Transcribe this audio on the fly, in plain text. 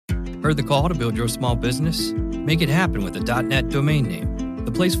Heard the call to build your small business? Make it happen with a .net domain name,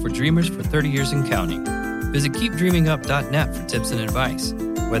 the place for dreamers for 30 years and counting. Visit keepdreamingup.net for tips and advice,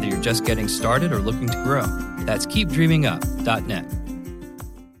 whether you're just getting started or looking to grow. That's keepdreamingup.net.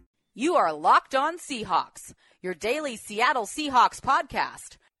 You are Locked On Seahawks, your daily Seattle Seahawks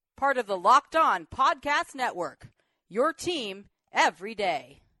podcast, part of the Locked On Podcast Network, your team every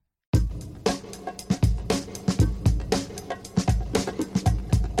day.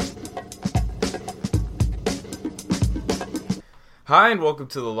 Hi, and welcome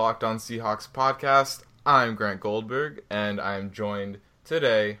to the Locked On Seahawks podcast. I'm Grant Goldberg, and I'm joined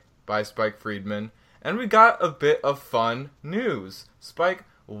today by Spike Friedman, and we got a bit of fun news. Spike,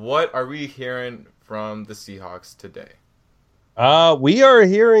 what are we hearing from the Seahawks today? We are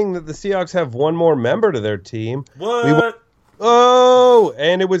hearing that the Seahawks have one more member to their team. What?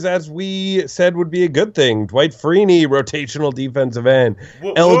 And it was as we said would be a good thing. Dwight Freeney, rotational defensive end.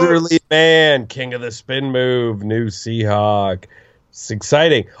 Elderly man, king of the spin move, new Seahawk. It's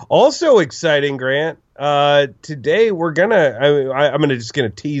exciting. Also exciting, Grant. Today we're I'm just gonna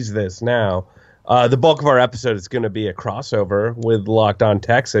tease this now. The bulk of our episode is going to be a crossover with Locked On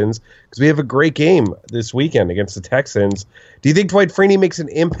Texans because we have a great game this weekend against the Texans. Do you think Dwight Freeney makes an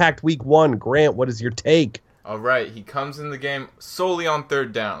impact week one? Grant, what is your take? All right, he comes in the game solely on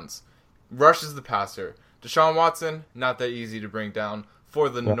third downs, rushes the passer. Deshaun Watson, not that easy to bring down for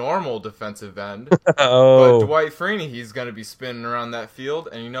the normal defensive end. But Dwight Freeney, he's going to be spinning around that field,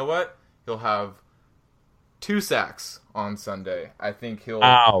 and you know what? He'll have 2 sacks on Sunday. I think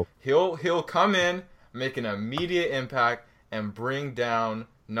he'll come in, make an immediate impact, and bring down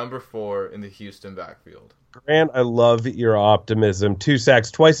number 4 in the Houston backfield. Grant, I love your optimism. 2 sacks,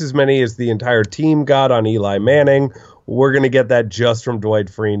 twice as many as the entire team got on Eli Manning. We're going to get that just from Dwight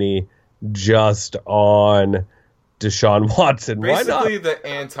Freeney, just on Deshaun Watson. Basically the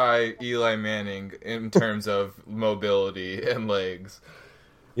anti-Eli Manning in terms of mobility and legs.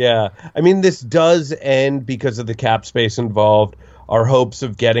 Yeah, I mean, this does end because of the cap space involved. Our hopes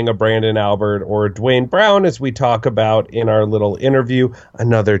of getting a Brandon Albert or a Dwayne Brown, as we talk about in our little interview,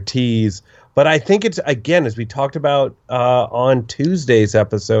 another tease. But I think it's, again, as we talked about on Tuesday's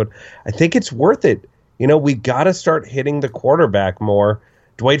episode, I think it's worth it. You know, we got to start hitting the quarterback more.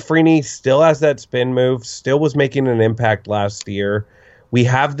 Dwight Freeney still has that spin move, still was making an impact last year. We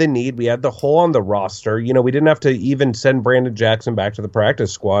have the need. We had the hole on the roster. You know, we didn't have to even send Brandon Jackson back to the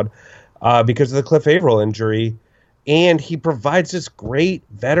practice squad because of the Cliff Averill injury. And he provides this great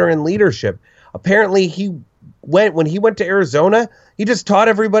veteran leadership. Apparently, when he went to Arizona, he just taught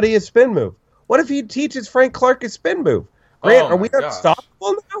everybody his spin move. What if he teaches Frank Clark his spin move? Grant, are we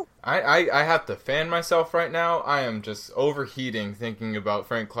unstoppable now? I have to fan myself right now. I am just overheating thinking about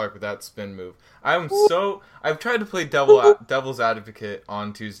Frank Clark with that spin move. I've tried to play devil's advocate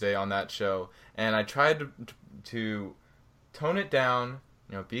on Tuesday on that show, and I tried to tone it down,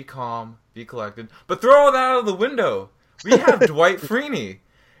 you know, be calm, be collected, but throw all that out of the window. We have Dwight Freeney.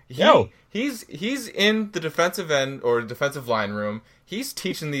 He's in the defensive end or defensive line room. He's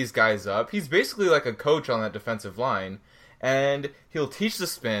teaching these guys up. He's basically like a coach on that defensive line, and he'll teach the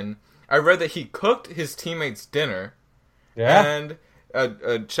spin. I read that he cooked his teammates dinner. Yeah. And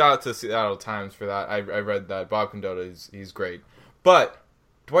a shout out to Seattle Times for that. I read that. Bob Condotta, he's great. But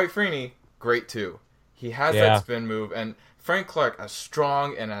Dwight Freeney, great too. He has that spin move. And Frank Clark, as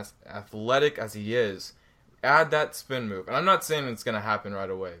strong and as athletic as he is, add that spin move. And I'm not saying it's going to happen right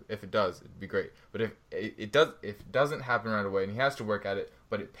away. If it does, it'd be great. But if it doesn't happen right away and he has to work at it,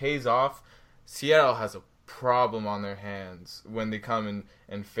 but it pays off, Seattle has a problem on their hands when they come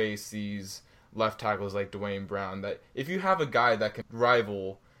and face these left tackles like Dwayne Brown. That if you have a guy that can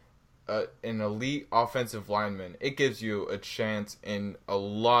rival an elite offensive lineman, it gives you a chance in a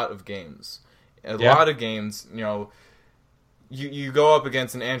lot of games. A lot of games, you know, you go up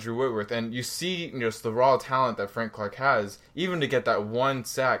against an Andrew Whitworth and you see just the raw talent that Frank Clark has. Even to get that 1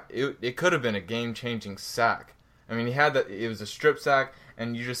 sack, it could have been a game-changing sack. I mean, it was a strip sack,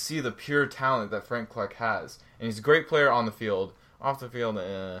 and you just see the pure talent that Frank Clark has. And he's a great player on the field. Off the field,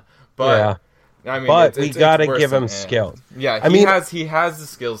 but I mean, we got to give him skill. Yeah, he has the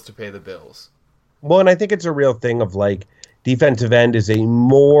skills to pay the bills. Well, and I think it's a real thing of like defensive end is a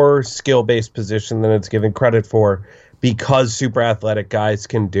more skill-based position than it's given credit for because super athletic guys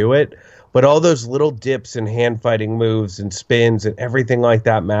can do it. But all those little dips and hand-fighting moves and spins and everything like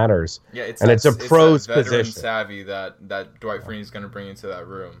that matters. Yeah, it's a pro's veteran position. Savvy that Dwight Freeney is going to bring into that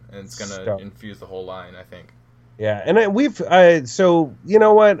room, and it's going to infuse the whole line, I think. Yeah, and so you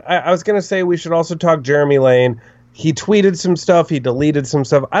know what? I was going to say we should also talk Jeremy Lane. he tweeted some stuff. He deleted some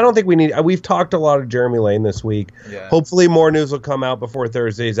stuff. I don't think we've talked a lot of Jeremy Lane this week. Yeah. Hopefully more news will come out before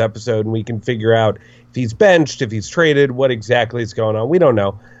Thursday's episode and we can figure out if he's benched, if he's traded, what exactly is going on. We don't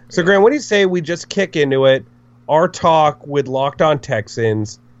know. So, Grant, what do you say we just kick into it? Our talk with Locked On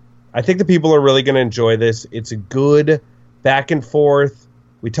Texans. I think the people are really going to enjoy this. It's a good back and forth.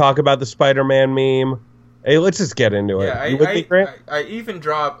 We talk about the Spider-Man meme. Hey, let's just get into it. Yeah, You with me, Grant? I even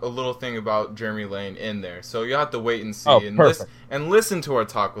drop a little thing about Jeremy Lane in there, so you'll have to wait and see and listen to our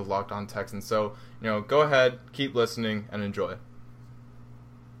talk with Locked On Texans. So, go ahead, keep listening, and enjoy.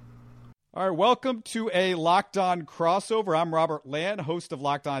 All right, welcome to a Locked On crossover. I'm Robert Land, host of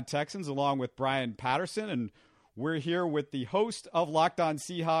Locked On Texans, along with Brian Patterson, and we're here with the host of Locked On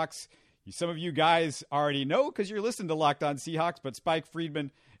Seahawks. Some of you guys already know because you're listening to Locked On Seahawks, but Spike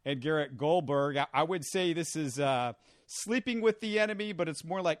Friedman and Garrett Goldberg. I would say this is sleeping with the enemy, but it's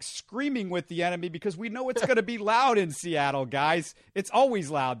more like screaming with the enemy because we know it's going to be loud in Seattle, guys. It's always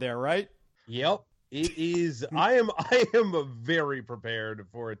loud there, right? Yep, it is. I am very prepared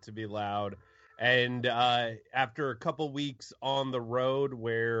for it to be loud. And after a couple weeks on the road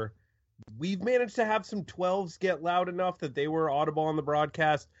where we've managed to have some 12s get loud enough that they were audible on the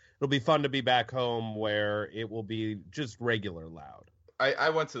broadcast, it'll be fun to be back home where it will be just regular loud.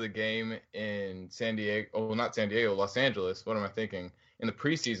 I went to the game in San Diego. Oh, not San Diego, Los Angeles. What am I thinking? In the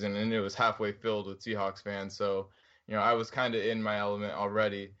preseason, and it was halfway filled with Seahawks fans. So, I was kind of in my element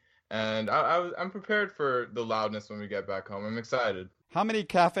already. And I'm prepared for the loudness when we get back home. I'm excited. How many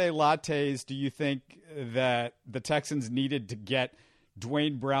cafe lattes do you think that the Texans needed to get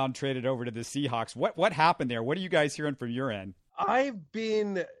Dwayne Brown traded over to the Seahawks? What happened there? What are you guys hearing from your end? I've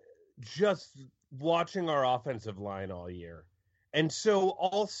been just watching our offensive line all year. And so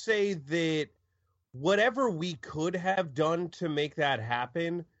I'll say that whatever we could have done to make that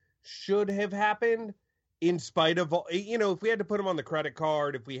happen should have happened in spite of, if we had to put them on the credit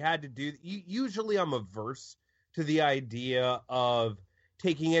card, if we had to do, usually I'm averse to the idea of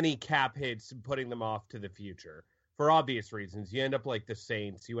taking any cap hits and putting them off to the future for obvious reasons. You end up like the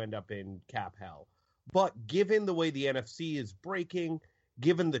Saints, you end up in cap hell. But given the way the NFC is breaking,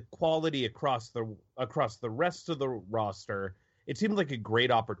 given the quality across the rest of the roster, it seemed like a great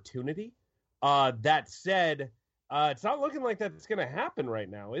opportunity. That said, it's not looking like that's going to happen right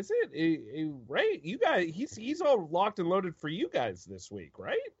now, is it? Right? You guys, he's all locked and loaded for you guys this week,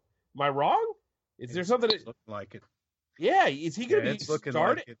 right? Am I wrong? Is there something? Looking like it. Yeah, is he going to be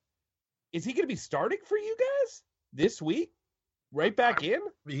starting? Like is he going to be starting for you guys this week? Right back in?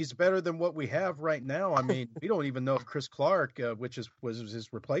 He's better than what we have right now. I mean, we don't even know if Chris Clark, was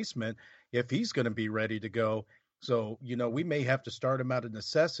his replacement, if he's going to be ready to go. So, we may have to start him out of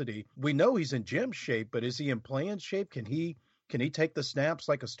necessity. We know he's in gym shape, but is he in playing shape? Can he take the snaps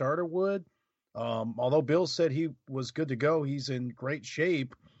like a starter would? Although Bill said he was good to go, he's in great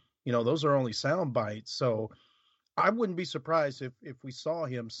shape. Those are only sound bites. So I wouldn't be surprised if we saw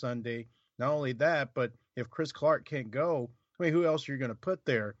him Sunday. Not only that, but if Chris Clark can't go, I mean, who else are you going to put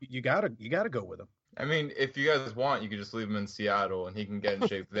there? You gotta go with him. I mean, if you guys want, you could just leave him in Seattle and he can get in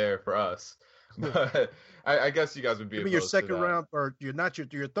shape there for us. But I guess you guys would be Give me your second round, or you're not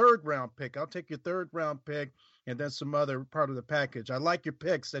your third round pick. I'll take your third round pick and then some other part of the package. I like your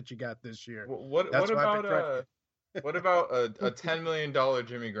picks that you got this year. What about a $10 million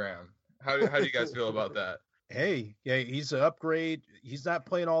Jimmy Graham? How do you guys feel about that? Hey, yeah, he's an upgrade. He's not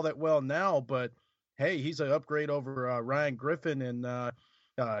playing all that well now, but hey, he's an upgrade over Ryan Griffin and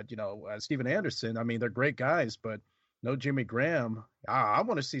Steven Anderson. I mean, they're great guys, but no Jimmy Graham. I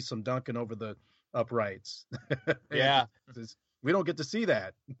want to see some dunking over the uprights. Yeah. We don't get to see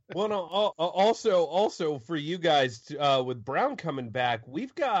that. Well, no, also for you guys, with Brown coming back,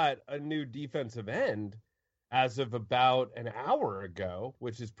 we've got a new defensive end as of about an hour ago,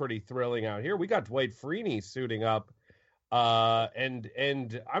 which is pretty thrilling out here. We got Dwight Freeney suiting up, and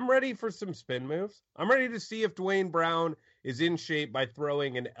I'm ready for some spin moves. I'm ready to see if Dwayne Brown is in shape by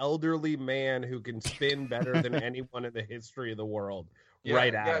throwing an elderly man who can spin better than anyone in the history of the world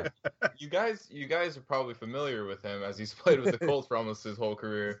right at him. You guys are probably familiar with him as he's played with the Colts for almost his whole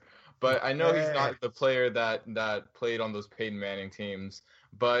career. But I know he's not the player that played on those Peyton Manning teams.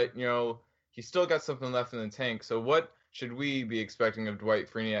 But, he's still got something left in the tank. So what should we be expecting of Dwight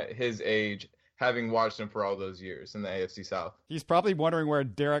Freeney at his age, having watched him for all those years in the AFC South? He's probably wondering where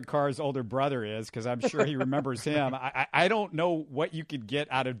Derek Carr's older brother is, because I'm sure he remembers him. I don't know what you could get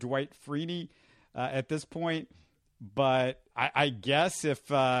out of Dwight Freeney at this point, but I guess if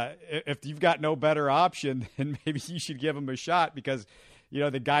you've got no better option, then maybe you should give him a shot, because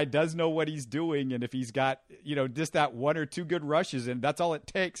the guy does know what he's doing, and if he's got just that one or two good rushes, and that's all it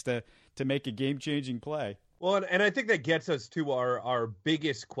takes to make a game-changing play. Well, and I think that gets us to our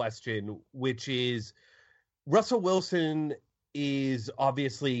biggest question, which is Russell Wilson is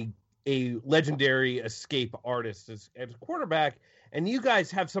obviously a legendary escape artist as quarterback, and you guys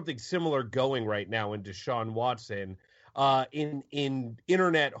have something similar going right now in Deshaun Watson. In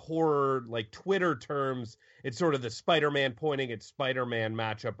internet horror, like Twitter terms, it's sort of the Spider-Man pointing at Spider-Man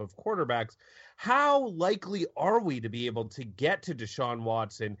matchup of quarterbacks. How likely are we to be able to get to Deshaun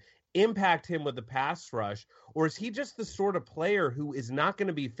Watson, impact him with the pass rush, or is he just the sort of player who is not going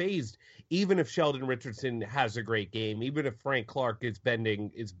to be phased even if Sheldon Richardson has a great game, even if Frank Clark is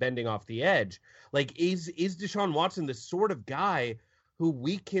bending off the edge? Like, is Deshaun Watson the sort of guy who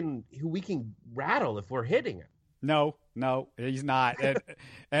we can rattle if we're hitting him? No, he's not.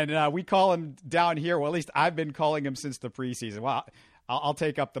 And we call him down here. Well, at least I've been calling him since the preseason. Well, I'll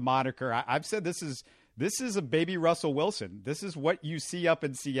take up the moniker. I've said this is a baby Russell Wilson. This is what you see up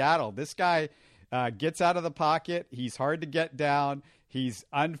in Seattle. This guy gets out of the pocket. He's hard to get down. He's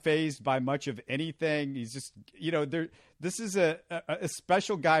unfazed by much of anything. He's just, this is a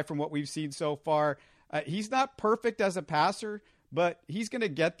special guy from what we've seen so far. He's not perfect as a passer, but he's going to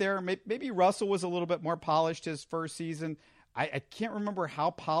get there. Maybe Russell was a little bit more polished his first season. I can't remember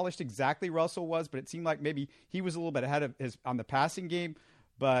how polished exactly Russell was, but it seemed like maybe he was a little bit ahead of his on the passing game.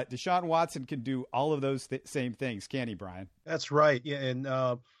 But Deshaun Watson can do all of those same things, can he, Brian? That's right. Yeah,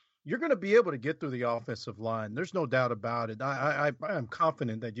 and you're going to be able to get through the offensive line. There's no doubt about it. I am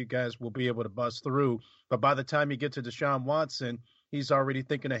confident that you guys will be able to bust through. But by the time you get to Deshaun Watson, he's already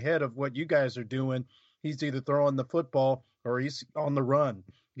thinking ahead of what you guys are doing. He's either throwing the football or he's on the run,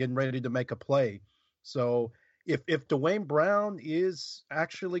 getting ready to make a play. So if Dwayne Brown is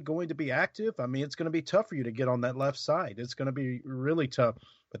actually going to be active, I mean, it's going to be tough for you to get on that left side. It's going to be really tough.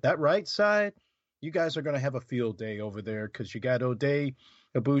 But that right side, you guys are going to have a field day over there because you got Oday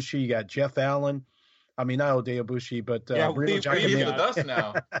Aboushi, you got Jeff Allen. I mean, not Oday Aboushi, but we with us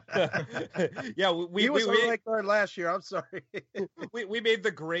now. He was on right guard last year. I'm sorry. we made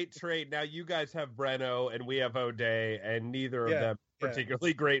the great trade. Now you guys have Breno and we have Oday, and neither of them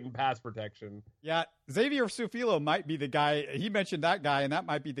particularly great in pass protection. Yeah, Xavier Sufilo might be the guy. He mentioned that guy, and that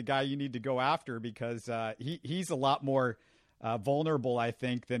might be the guy you need to go after because he's a lot more vulnerable, I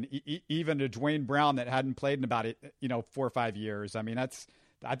think, than even a Dwayne Brown that hadn't played in about 4 or 5 years. I mean,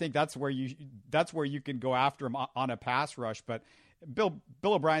 I think that's where you can go after him on a pass rush. But Bill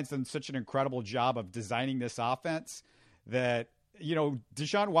O'Brien's done such an incredible job of designing this offense that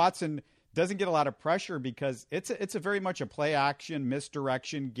Deshaun Watson doesn't get a lot of pressure because it's a very much a play action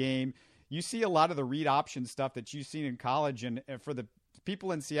misdirection game. You see a lot of the read option stuff that you've seen in college, and for the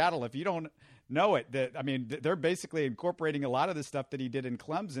people in Seattle, if you don't know it, they're basically incorporating a lot of the stuff that he did in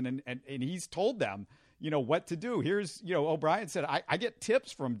Clemson, and he's told them what to do. Here's, O'Brien said, I get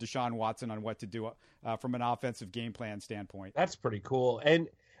tips from Deshaun Watson on what to do from an offensive game plan standpoint. That's pretty cool. And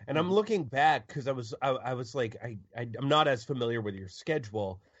I'm looking back because I was like, I'm not as familiar with your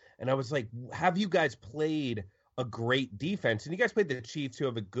schedule. And I was like, have you guys played a great defense? And you guys played the Chiefs, who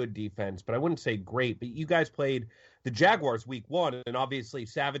have a good defense, but I wouldn't say great. But you guys played the Jaguars week 1, and obviously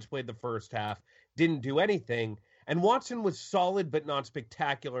Savage played the first half, didn't do anything. And Watson was solid but not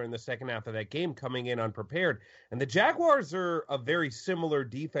spectacular in the second half of that game, coming in unprepared. And the Jaguars are a very similar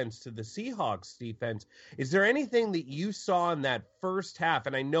defense to the Seahawks defense. Is there anything that you saw in that first half?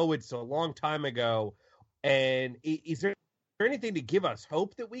 And I know it's a long time ago. And is there anything to give us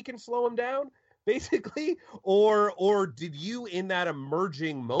hope that we can slow him down, basically? Or did you, in that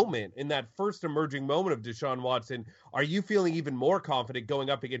first emerging moment of Deshaun Watson, are you feeling even more confident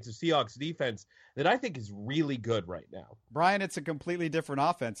going up against the Seahawks defense that I think is really good right now? Brian, it's a completely different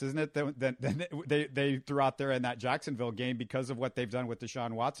offense, isn't it, than they threw out there in that Jacksonville game because of what they've done with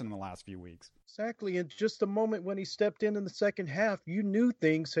Deshaun Watson in the last few weeks. Exactly. And just a moment when he stepped in the second half, you knew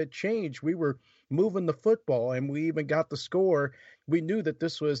things had changed. We were moving the football and we even got the score. We knew that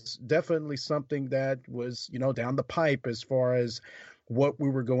this was definitely something that was, down the pipe as far as what we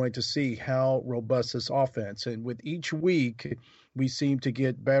were going to see, how robust this offense. And with each week, we seem to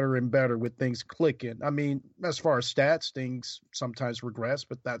get better and better with things clicking. I mean, as far as stats, things sometimes regress,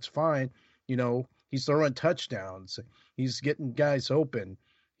 but that's fine. He's throwing touchdowns. He's getting guys open.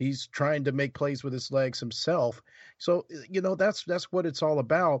 He's trying to make plays with his legs himself. So, that's what it's all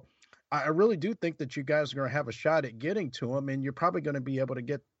about. I really do think that you guys are going to have a shot at getting to him, and you're probably going to be able to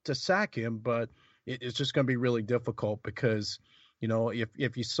get to sack him, but it's just going to be really difficult because,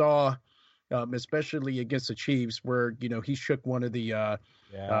 if you saw, especially against the Chiefs, where, he shook one of the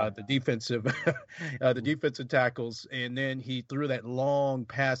defensive the defensive tackles, and then he threw that long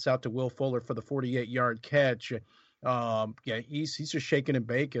pass out to Will Fuller for the 48-yard catch. He's just shaking and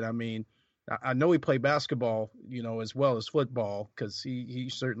baking. I mean, I know he played basketball, as well as football, because he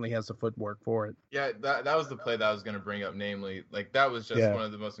certainly has the footwork for it. Yeah, that was the play that I was going to bring up. Namely, like that was just one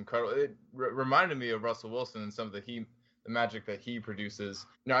of the most incredible. It reminded me of Russell Wilson and some of the magic that he produces.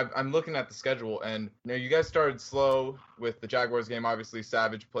 I'm looking at the schedule, and you guys started slow with the Jaguars game. Obviously,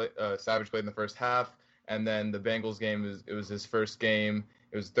 Savage played in the first half, and then the Bengals game it was his first game.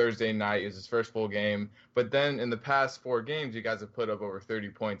 It was Thursday night. It was his first full game. But then in the past 4 games, you guys have put up over 30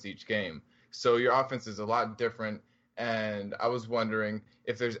 points each game. So your offense is a lot different. And I was wondering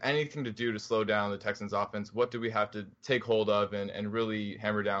if there's anything to do to slow down the Texans offense. What do we have to take hold of and really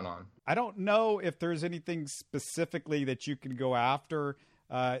hammer down on? I don't know if there's anything specifically that you can go after.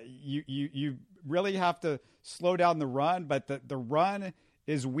 You really have to slow down the run, but the run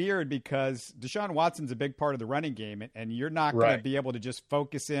is weird because Deshaun Watson's a big part of the running game, and you're not going to be able to just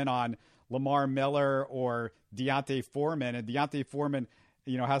focus in on Lamar Miller or D'Onta Foreman. And D'Onta Foreman,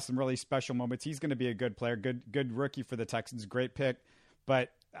 has some really special moments. He's going to be a good player, good rookie for the Texans, great pick.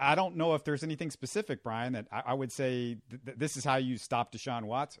 But I don't know if there's anything specific, Brian, that I would say this is how you stop Deshaun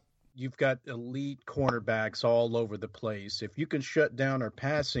Watson. You've got elite cornerbacks all over the place. If you can shut down our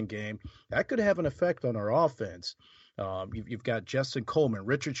passing game, that could have an effect on our offense. You've got Justin Coleman,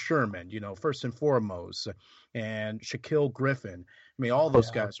 Richard Sherman, first and foremost, and Shaquille Griffin. I mean, all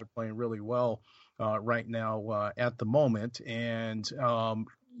those guys are playing really well right now at the moment. And,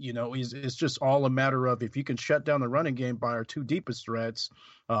 it's just all a matter of if you can shut down the running game by our 2 deepest threats,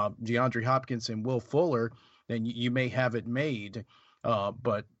 DeAndre Hopkins and Will Fuller, then you may have it made.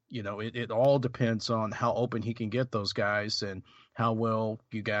 But, it all depends on how open he can get those guys and how well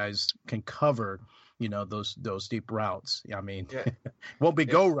you guys can cover those deep routes. I mean, won't be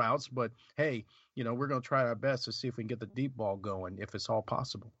go routes, but hey, we're going to try our best to see if we can get the deep ball going, if it's all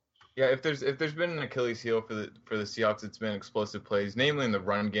possible. Yeah, if there's been an Achilles heel for the Seahawks, it's been explosive plays, namely in the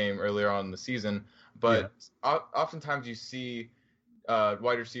run game earlier on in the season. But oftentimes you see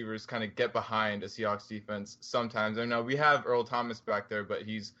wide receivers kind of get behind a Seahawks defense. Sometimes I know we have Earl Thomas back there, but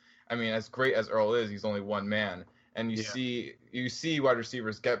as great as Earl is, he's only one man. And you see wide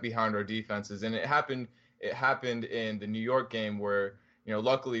receivers get behind our defenses, and it happened in the New York game where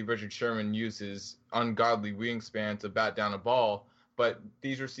luckily Richard Sherman used his ungodly wingspan to bat down a ball, but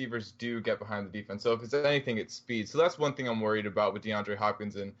these receivers do get behind the defense. So if it's anything, it's speed. So that's one thing I'm worried about with DeAndre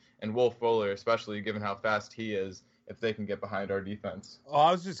Hopkins and Will Fuller, especially given how fast he is, if they can get behind our defense. Oh,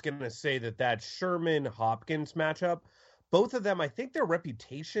 I was just gonna say that Sherman-Hopkins matchup, both of them, I think their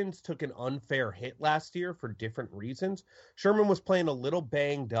reputations took an unfair hit last year for different reasons. Sherman was playing a little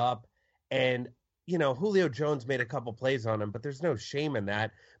banged up, and, Julio Jones made a couple plays on him, but there's no shame in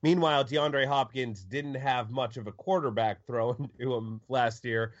that. Meanwhile, DeAndre Hopkins didn't have much of a quarterback thrown to him last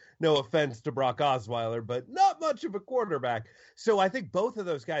year. No offense to Brock Osweiler, but not much of a quarterback. So I think both of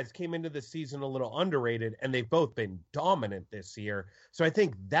those guys came into the season a little underrated, and they've both been dominant this year. So I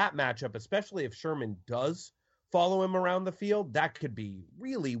think that matchup, especially if Sherman does follow him around the field, that could be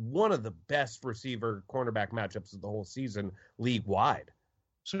really one of the best receiver cornerback matchups of the whole season league-wide.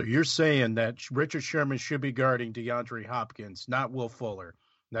 So you're saying that Richard Sherman should be guarding DeAndre Hopkins, not Will Fuller.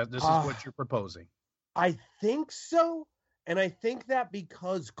 This is what you're proposing. I think so. And I think that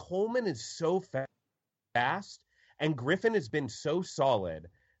because Coleman is so fast and Griffin has been so solid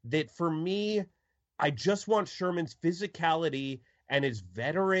that for me, I just want Sherman's physicality and his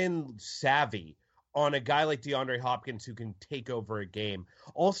veteran savvy on a guy like DeAndre Hopkins who can take over a game.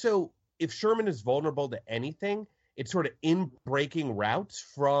 Also, if Sherman is vulnerable to anything, it's sort of in breaking routes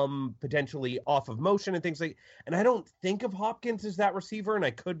from potentially off of motion and things like, and I don't think of Hopkins as that receiver, and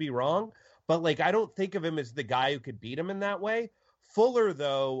I could be wrong, but I don't think of him as the guy who could beat him in that way. Fuller,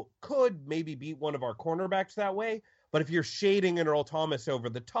 though, could maybe beat one of our cornerbacks that way, but if you're shading an Earl Thomas over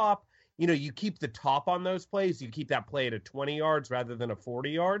the top, you keep the top on those plays. You keep that play at a 20 yards rather than a 40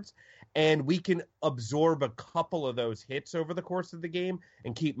 yards, and we can absorb a couple of those hits over the course of the game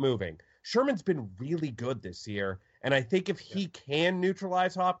and keep moving. Sherman's been really good this year, and I think if he can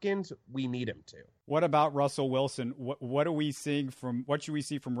neutralize Hopkins, we need him to. What about Russell Wilson? What are we seeing from? What should we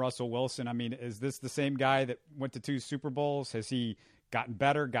see from Russell Wilson? I mean, is this the same guy that went to 2 Super Bowls? Has he gotten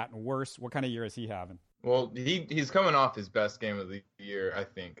better, gotten worse? What kind of year is he having? Well, he's coming off his best game of the year, I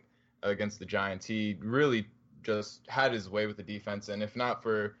think, against the Giants. He really just had his way with the defense, and if not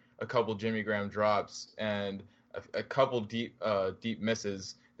for a couple Jimmy Graham drops and a couple deep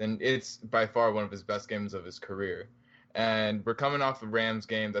misses, then it's by far one of his best games of his career. And we're coming off the Rams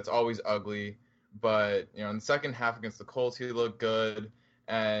game that's always ugly, but in the second half against the Colts, he looked good,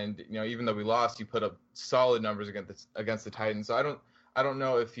 and even though we lost, he put up solid numbers against the Titans. So I don't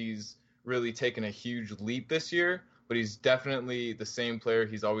know if he's really taken a huge leap this year, but he's definitely the same player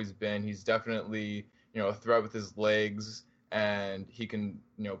he's always been. He's definitely, a threat with his legs, and he can,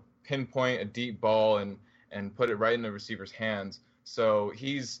 pinpoint a deep ball and put it right in the receiver's hands. So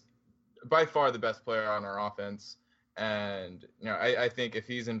he's by far the best player on our offense. And, I think if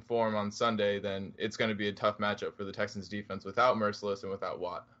he's in form on Sunday, then it's going to be a tough matchup for the Texans defense without Mercilus and without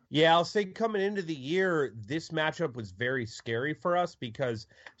Watt. Yeah, I'll say coming into the year, this matchup was very scary for us because,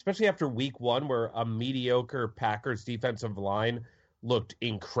 especially after week 1, where a mediocre Packers defensive line looked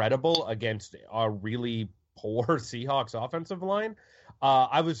incredible against a really poor Seahawks offensive line,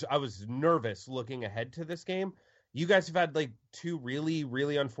 I was nervous looking ahead to this game. You guys have had like 2 really,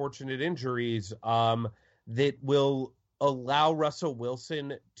 really unfortunate injuries that will allow Russell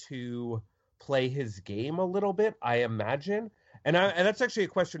Wilson to play his game a little bit, I imagine. And that's actually a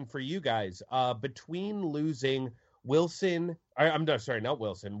question for you guys. Between losing Wilson, not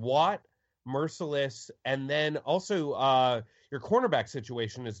Wilson, Watt, Mercilus, and then also your cornerback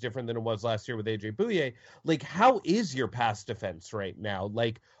situation is different than it was last year with AJ Bouye. Like, how is your pass defense right now?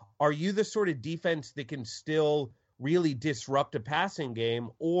 Like, are you the sort of defense that can still really disrupt a passing game,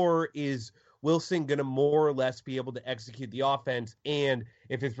 or is Wilson going to more or less be able to execute the offense, and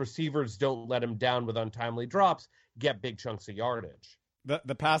if his receivers don't let him down with untimely drops, get big chunks of yardage?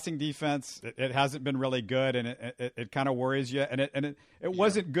 The passing defense, it hasn't been really good, and it kind of worries you. And it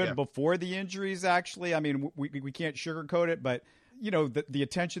wasn't good before the injuries, actually. I mean, we can't sugarcoat it, but, the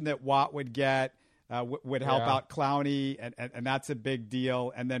attention that Watt would get would help out Clowney, and that's a big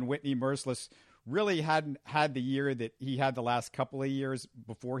deal. And then Whitney Mercilus really hadn't had the year that he had the last couple of years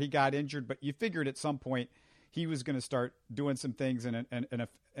before he got injured, but you figured at some point he was going to start doing some things and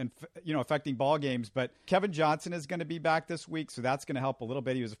affecting ball games. But Kevin Johnson is going to be back this week, so that's going to help a little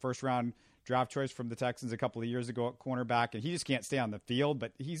bit. He was a first-round draft choice from the Texans a couple of years ago at cornerback, and he just can't stay on the field,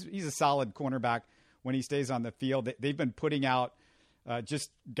 but he's a solid cornerback when he stays on the field. They've been putting out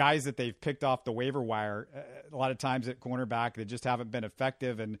just guys that they've picked off the waiver wire a lot of times at cornerback that just haven't been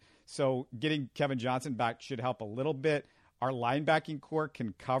effective. And so getting Kevin Johnson back should help a little bit. Our linebacking core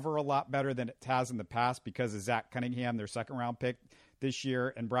can cover a lot better than it has in the past because of Zach Cunningham, their second-round pick this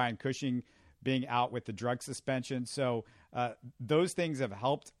year, and Brian Cushing being out with the drug suspension. So those things have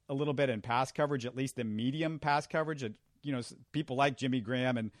helped a little bit in pass coverage, at least the medium pass coverage. People like Jimmy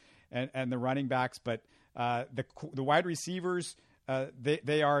Graham and the running backs, but the wide receivers,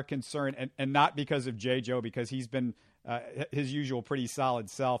 they are a concern, and not because of J-Joe, because he's been his usual pretty solid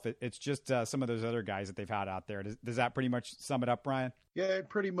self. It's just some of those other guys that they've had out there. Does that pretty much sum it up, Brian? Yeah, it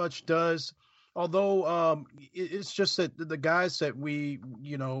pretty much does. Although it's just that the guys that we,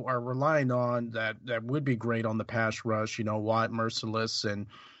 are relying on that would be great on the pass rush, Watt, Mercilus,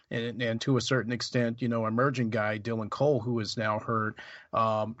 and to a certain extent, emerging guy Dylan Cole, who is now hurt,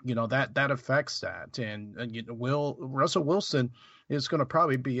 that affects that. And Russell Wilson is going to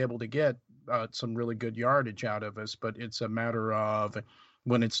probably be able to get some really good yardage out of us, but it's a matter of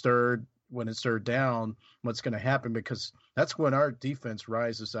when it's third down, what's going to happen, because that's when our defense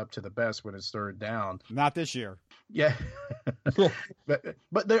rises up to the best, when it's third down. Not this year. Yeah. but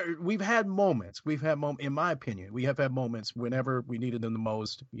we've had moments, in my opinion, we have had moments whenever we needed them the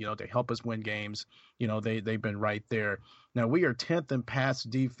most, to help us win games. They've been right there. Now we are 10th in pass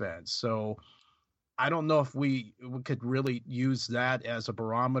defense. So I don't know if we could really use that as a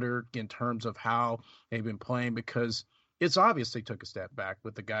barometer in terms of how they've been playing, because it's obvious they took a step back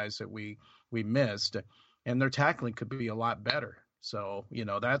with the guys that we missed, and their tackling could be a lot better. So,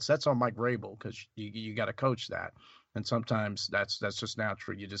 that's on Mike Vrabel, because you got to coach that. And sometimes that's just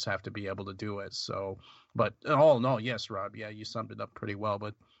natural. You just have to be able to do it. So, but all in all, yes, Rob, yeah, you summed it up pretty well,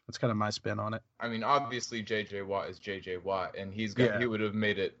 but that's kind of my spin on it. I mean, obviously J.J. Watt is J.J. Watt, and he would have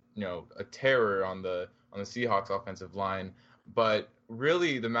made it, a terror on the Seahawks offensive line. But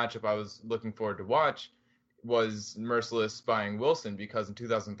really the matchup I was looking forward to watch was Mercilus spying Wilson, because in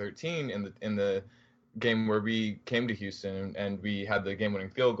 2013 in the game where we came to Houston and we had the game-winning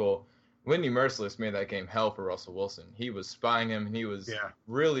field goal, Whitney Mercilus made that game hell for Russell Wilson. He was spying him, and he was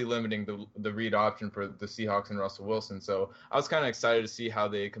really limiting the read option for the Seahawks and Russell Wilson. So I was kind of excited to see how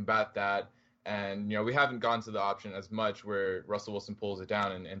they combat that. And, we haven't gone to the option as much where Russell Wilson pulls it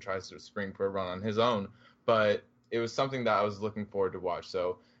down and tries to spring for a run on his own. But it was something that I was looking forward to watch.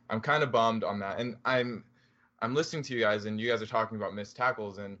 So I'm kind of bummed on that. And I'm listening to you guys, and you guys are talking about missed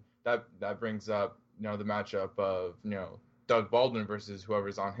tackles, and that brings up, the matchup of, Doug Baldwin versus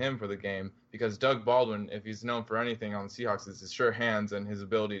whoever's on him for the game, because Doug Baldwin, if he's known for anything on the Seahawks, is his sure hands and his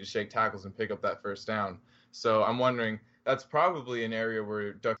ability to shake tackles and pick up that first down. So I'm wondering, that's probably an area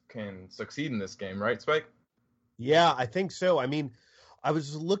where Doug can succeed in this game, right, Spike? Yeah, I think so. I mean, I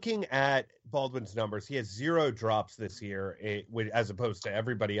was looking at Baldwin's numbers. He has 0 drops this year, as opposed to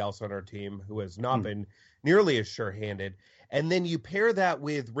everybody else on our team who has not been nearly as sure-handed. And then you pair that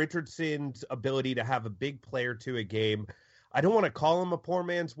with Richardson's ability to have a big play or two a game. I don't want to call him a poor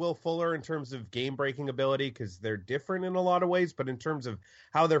man's Will Fuller in terms of game-breaking ability because they're different in a lot of ways, but in terms of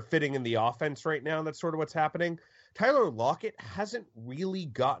how they're fitting in the offense right now, that's sort of what's happening. Tyler Lockett hasn't really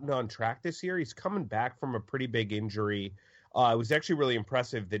gotten on track this year. He's coming back from a pretty big injury. It was actually really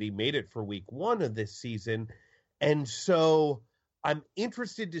impressive that he made it for week 1 of this season. And so I'm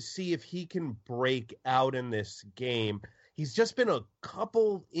interested to see if he can break out in this game. He's just been a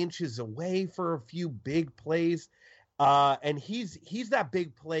couple inches away for a few big plays. And he's that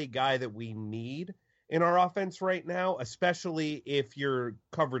big play guy that we need in our offense right now, especially if your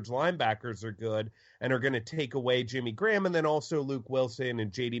coverage linebackers are good and are going to take away Jimmy Graham and then also Luke Wilson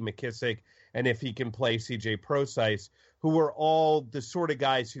and J.D. McKissick, and if he can play C.J. Prosise, who are all the sort of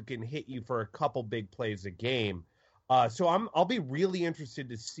guys who can hit you for a couple big plays a game. So I'll be really interested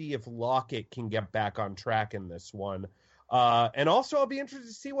to see if Lockett can get back on track in this one. And also I'll be interested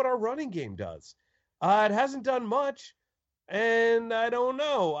to see what our running game does. It hasn't done much, and I don't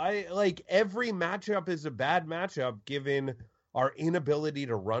know. Every matchup is a bad matchup given our inability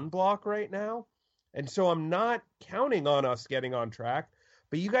to run block right now. And so I'm not counting on us getting on track.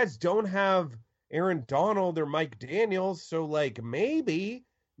 But you guys don't have Aaron Donald or Mike Daniels, so maybe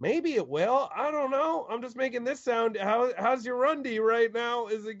it will. I don't know. I'm just making this sound. How's your run D right now?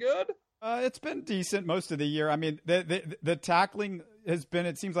 Is it good? It's been decent most of the year. I mean, the tackling has been,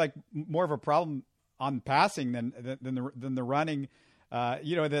 it seems like, more of a problem on passing than the running. I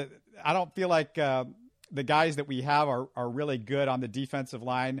don't feel like the guys that we have are really good on the defensive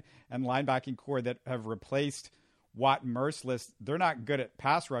line and linebacking core that have replaced Watt and Merciless. They're not good at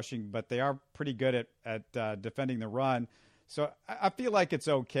pass rushing, but they are pretty good at defending the run. So I feel like it's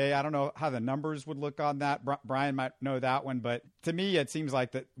okay. I don't know how the numbers would look on that. Brian might know that one, but to me, it seems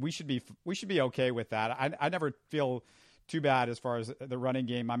like that we should be okay with that. I never feel too bad as far as the running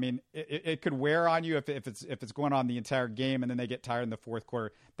game. I mean, it could wear on you if it's going on the entire game and then they get tired in the fourth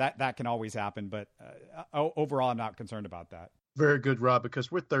quarter. That can always happen. But overall, I'm not concerned about that. Very good, Rob, because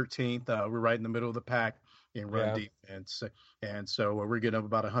we're 13th. We're right in the middle of the pack in run defense. And so we're getting up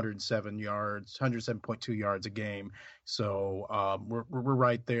about 107.2 yards a game. So we're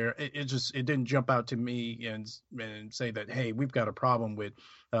right there. It didn't jump out to me and say that, hey, we've got a problem with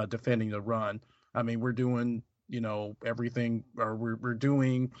defending the run. I mean, we're doing, everything, or we're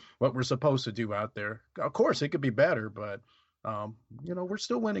doing what we're supposed to do out there. Of course, it could be better, but, we're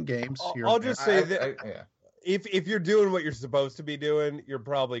still winning games. I'll just say that. If you're doing what you're supposed to be doing, you're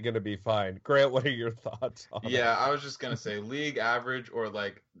probably going to be fine. Grant, what are your thoughts on it? Yeah, I was just going to say league average or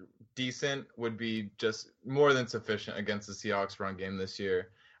decent would be just more than sufficient against the Seahawks run game this year.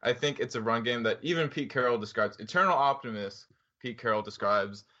 I think it's a run game that even Pete Carroll describes, eternal optimist Pete Carroll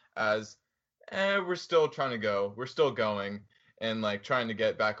describes as, we're still trying to go. We're still going and trying to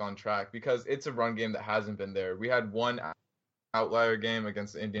get back on track because it's a run game that hasn't been there. We had one outlier game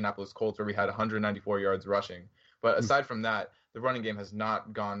against the Indianapolis Colts where we had 194 yards rushing. But aside from that, the running game has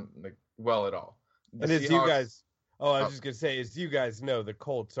not gone well at all. And as you guys, I was just going to say, as you guys know, the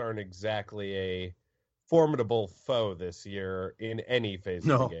Colts aren't exactly a formidable foe this year in any phase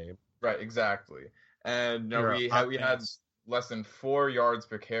of the game. Right, exactly. And we had less than 4 yards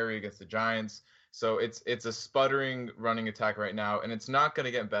per carry against the Giants. So it's a sputtering running attack right now, and it's not going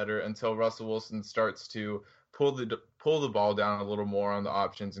to get better until Russell Wilson starts to pull the ball down a little more on the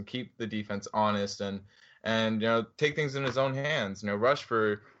options and keep the defense honest and take things in his own hands. Rush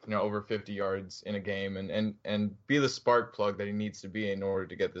for over 50 yards in a game and be the spark plug that he needs to be in order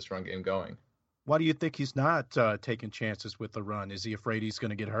to get this run game going. Why do you think he's not taking chances with the run? Is he afraid he's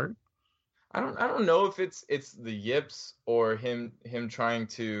going to get hurt? I don't know if it's the yips or him trying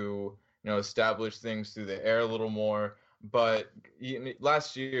to establish things through the air a little more. But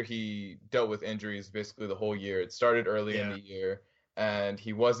last year he dealt with injuries basically the whole year. It started early in the year, and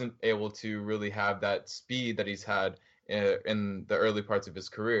he wasn't able to really have that speed that he's had in the early parts of his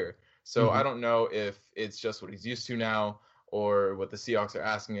career. So I don't know if it's just what he's used to now or what the Seahawks are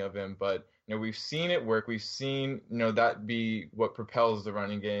asking of him. But we've seen it work. We've seen that be what propels the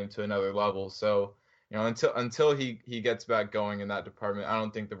running game to another level. So until he gets back going in that department, I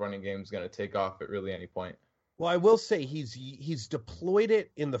don't think the running game is going to take off at really any point. Well, I will say he's deployed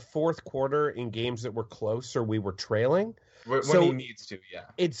it in the fourth quarter in games that were close or we were trailing. When he needs to, yeah.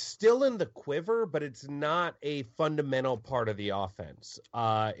 It's still in the quiver, but it's not a fundamental part of the offense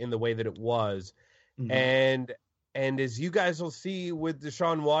in the way that it was. Mm-hmm. And as you guys will see with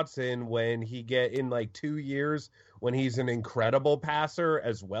Deshaun Watson, when he get in 2 years when he's an incredible passer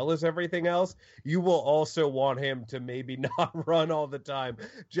as well as everything else, you will also want him to maybe not run all the time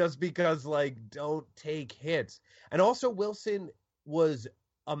just because, like, don't take hits. And also Wilson was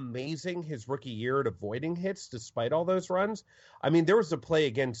amazing his rookie year at avoiding hits despite all those runs. I mean, there was a play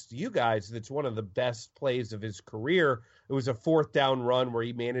against you guys that's one of the best plays of his career. It was a 4th down run where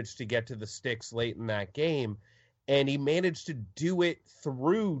he managed to get to the sticks late in that game, and he managed to do it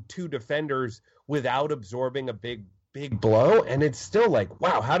through 2 defenders without absorbing a big blow. And it's still like,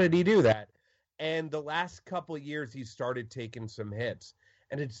 wow, how did he do that? And the last couple of years he started taking some hits,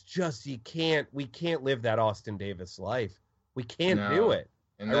 and it's just we can't live that Austin Davis life. We can't do it.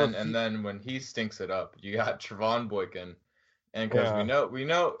 And then when he stinks it up, you got Trevon Boykin, and because we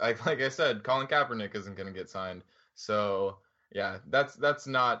know, like I said, Colin Kaepernick isn't going to get signed. So yeah, that's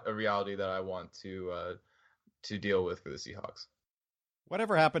not a reality that I want to deal with for the Seahawks.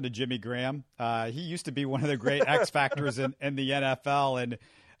 Whatever happened to Jimmy Graham? He used to be one of the great X factors in the NFL, and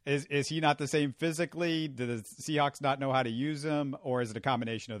is he not the same physically? Do the Seahawks not know how to use him, or is it a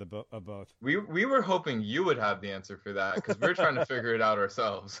combination of both? We were hoping you would have the answer for that because we're trying to figure it out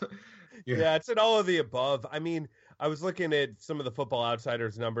ourselves. Yeah, it's an all of the above. I mean, I was looking at some of the Football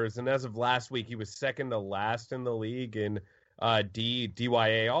Outsiders numbers, and as of last week, he was second to last in the league in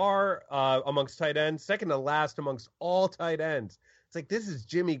DYAR amongst tight ends, second to last amongst all tight ends. It's like, this is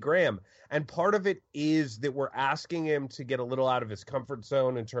Jimmy Graham. And part of it is that we're asking him to get a little out of his comfort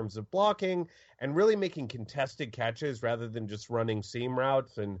zone in terms of blocking and really making contested catches rather than just running seam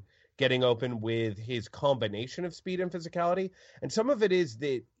routes and getting open with his combination of speed and physicality. And some of it is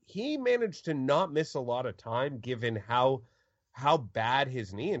that he managed to not miss a lot of time given how bad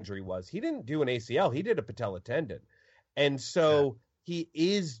his knee injury was. He didn't do an ACL. He did a patella tendon. And so he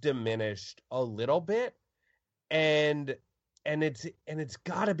is diminished a little bit. And it's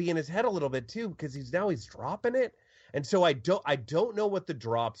got to be in his head a little bit too, because he's dropping it. And so I don't know what the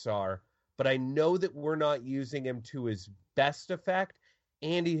drops are, but I know that we're not using him to his best effect.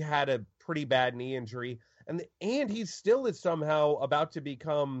 And he had a pretty bad knee injury, and he still is somehow about to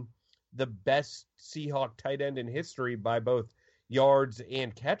become the best Seahawk tight end in history by both yards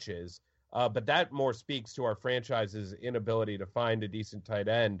and catches. But that more speaks to our franchise's inability to find a decent tight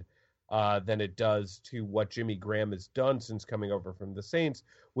end than it does to what Jimmy Graham has done since coming over from the Saints,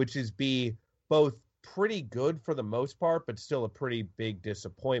 which is be both pretty good for the most part, but still a pretty big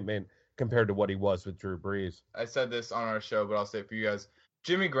disappointment compared to what he was with Drew Brees. I said this on our show, but I'll say it for you guys.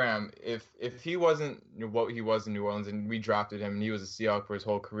 Jimmy Graham, if he wasn't what he was in New Orleans and we drafted him and he was a Seahawk for his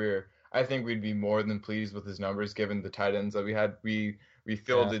whole career, I think we'd be more than pleased with his numbers given the tight ends that we had. We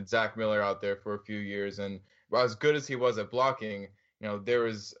fielded Zach Miller out there for a few years, and as good as he was at blocking, there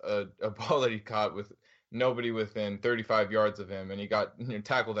was a ball that he caught with nobody within 35 yards of him, and he got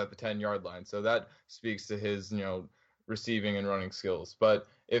tackled at the 10-yard line. So that speaks to his receiving and running skills. But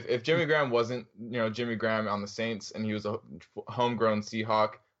if Jimmy Graham wasn't Jimmy Graham on the Saints and he was a homegrown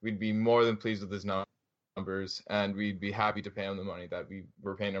Seahawk, we'd be more than pleased with his numbers, and we'd be happy to pay him the money that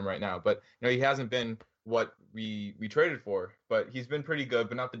we're paying him right now. But he hasn't been what we traded for, but he's been pretty good,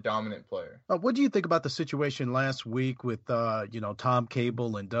 but not the dominant player. What do you think about the situation last week with Tom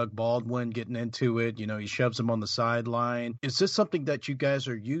Cable and Doug Baldwin getting into it? He shoves him on the sideline. Is this something that you guys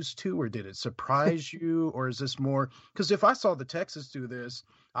are used to, or did it surprise you, or is this more? Because if I saw the Texans do this,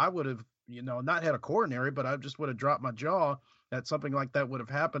 I would have not had a coronary, but I just would have dropped my jaw that something like that would have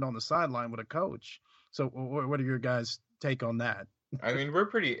happened on the sideline with a coach. So what are your guys' take on that? I mean, we're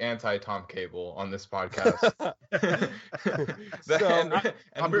pretty anti-Tom Cable on this podcast.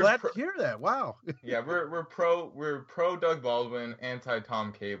 I'm glad to hear that. Wow. Yeah, we're pro Doug Baldwin,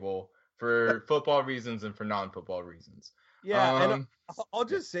 anti-Tom Cable for football reasons and for non-football reasons. Yeah, and I'll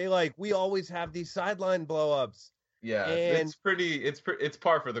just say, we always have these sideline blow-ups. Yeah, and it's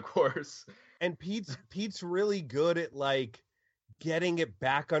par for the course. And Pete's really good at getting it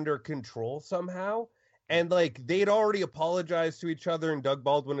back under control somehow. And they'd already apologized to each other, and Doug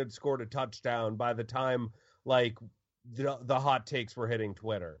Baldwin had scored a touchdown by the time the hot takes were hitting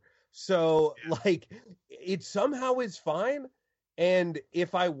Twitter. So it somehow is fine. And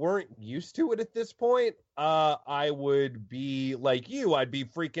if I weren't used to it at this point, I would be like you. I'd be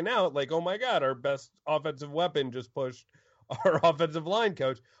freaking out, oh my God, our best offensive weapon just pushed our offensive line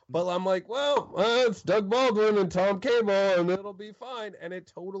coach. But I'm like, well, it's Doug Baldwin and Tom Cable, and it'll be fine. And it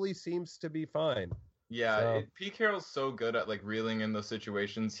totally seems to be fine. Yeah, Pete Carroll's so good at reeling in those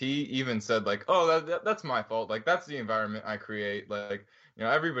situations. He even said "Oh, that's my fault. That's the environment I create.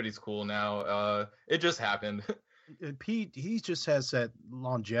 Everybody's cool now. It just happened." Pete, he just has that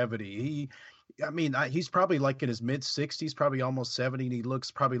longevity. I mean, he's probably like in his mid 60s, probably almost 70, and he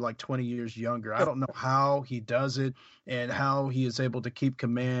looks probably like 20 years younger. I don't know how he does it and how he is able to keep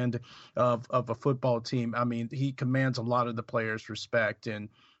command of a football team. I mean, he commands a lot of the players' respect, and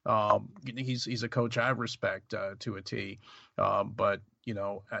he's a coach I respect to a T. But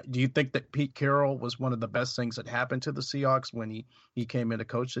do you think that Pete Carroll was one of the best things that happened to the Seahawks when he came in to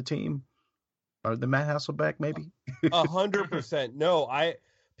coach the team? Or the Matt Hasselbeck, maybe? 100%. No,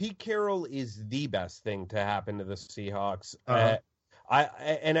 Pete Carroll is the best thing to happen to the Seahawks.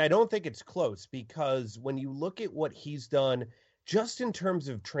 I don't think it's close, because when you look at what he's done just in terms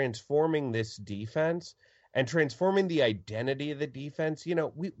of transforming this defense and transforming the identity of the defense,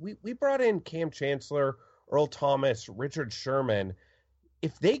 we brought in Cam Chancellor, Earl Thomas, Richard Sherman.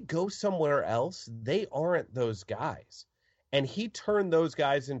 If they go somewhere else, they aren't those guys. And he turned those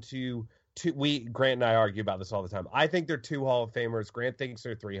guys into Grant and I argue about this all the time. I think they're 2 Hall of Famers. Grant thinks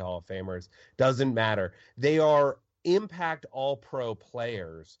they're 3 Hall of Famers. Doesn't matter. They are impact all-pro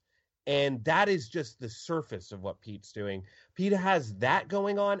players, and that is just the surface of what Pete's doing. Pete has that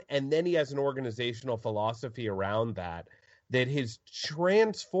going on, and then he has an organizational philosophy around that has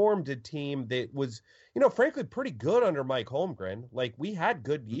transformed a team that was, frankly, pretty good under Mike Holmgren. Like, we had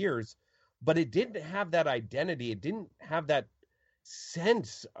good years, but it didn't have that identity. It didn't have that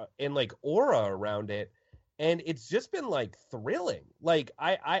sense and like aura around it, and it's just been like thrilling. Like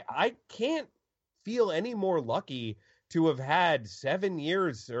I can't feel any more lucky to have had 7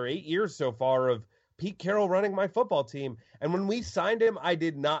 years or 8 years so far of Pete Carroll running my football team. And when we signed him, I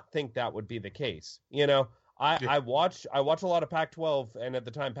did not think that would be the case. I watch a lot of Pac-12 and at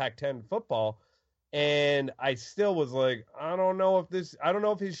the time Pac-10 football, and I still was like, I don't know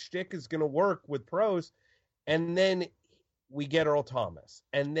if his shtick is going to work with pros. And then we get Earl Thomas,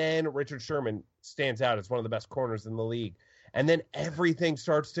 and then Richard Sherman stands out as one of the best corners in the league, and then everything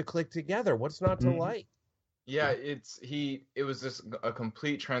starts to click together. What's not to like? Yeah, it was just a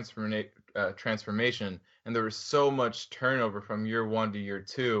complete transformation, and there was so much turnover from year 1 to year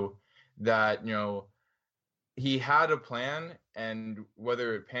 2 that he had a plan, and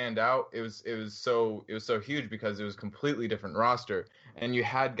whether it panned out, it was so huge because it was a completely different roster, and you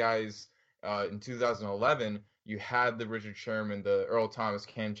had guys in 2011. You had the Richard Sherman, the Earl Thomas,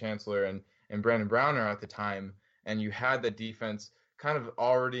 Cam Chancellor, and Brandon Browner at the time, and you had the defense kind of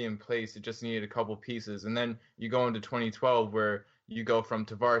already in place. It just needed a couple pieces. And then you go into 2012 where you go from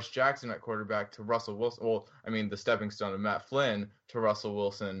Tavares Jackson at quarterback to Russell Wilson. Well, I mean, the stepping stone of Matt Flynn to Russell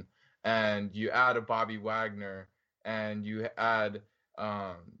Wilson, and you add a Bobby Wagner, and you add,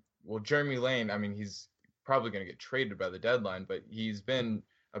 Jeremy Lane. I mean, he's probably going to get traded by the deadline, but he's been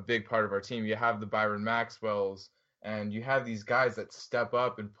a big part of our team. You have the Byron Maxwells, and you have these guys that step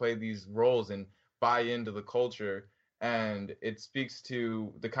up and play these roles and buy into the culture. And it speaks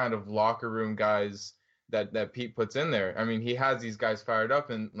to the kind of locker room guys that Pete puts in there. I mean, he has these guys fired up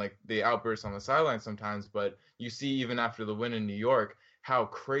and like they outburst on the sideline sometimes, but you see even after the win in New York, how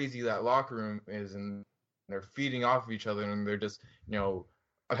crazy that locker room is, and they're feeding off of each other, and they're just,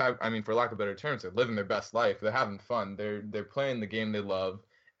 I mean, for lack of better terms, they're living their best life. They're having fun. They're playing the game they love.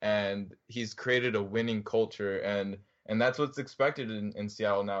 And he's created a winning culture, and that's what's expected in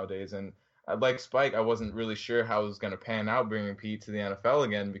Seattle nowadays. And like Spike, I wasn't really sure how it was going to pan out bringing Pete to the NFL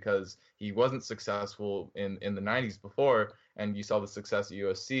again, because he wasn't successful in the 90s before, and you saw the success at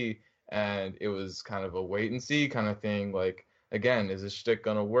USC, and it was kind of a wait and see kind of thing. Like, again, is this shtick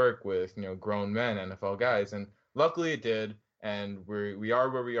going to work with grown men, NFL guys? And luckily it did. And we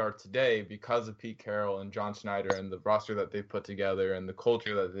are where we are today because of Pete Carroll and John Schneider and the roster that they've put together and the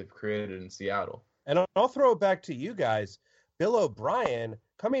culture that they've created in Seattle. And I'll throw it back to you guys. Bill O'Brien,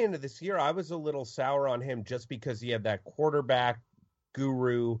 coming into this year, I was a little sour on him just because he had that quarterback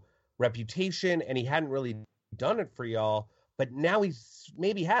guru reputation, and he hadn't really done it for y'all. But now he's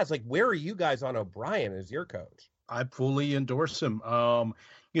maybe has. Like, where are you guys on O'Brien as your coach? I fully endorse him.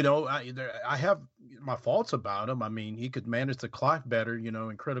 I have my faults about him. I mean, he could manage the clock better,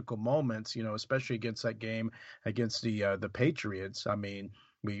 in critical moments, especially against that game against the Patriots. I mean,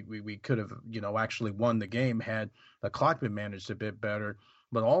 we could have, actually won the game had the clock been managed a bit better.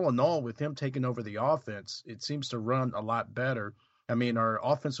 But all in all, with him taking over the offense, it seems to run a lot better. I mean, our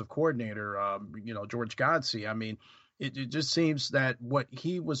offensive coordinator, George Godsey, I mean, it just seems that what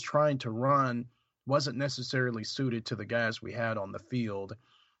he was trying to run wasn't necessarily suited to the guys we had on the field.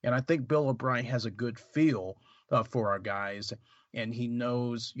 And I think Bill O'Brien has a good feel for our guys, and he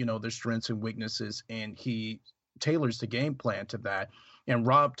knows, their strengths and weaknesses, and he tailors the game plan to that. And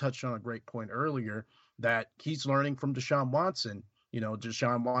Rob touched on a great point earlier that he's learning from Deshaun Watson.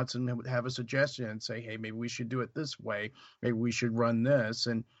 Deshaun Watson would have a suggestion and say, hey, maybe we should do it this way. Maybe we should run this.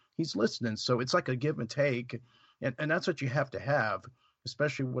 And he's listening. So it's like a give and take, and that's what you have to have,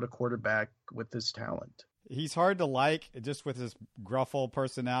 especially with a quarterback with this talent. He's hard to like just with his gruffle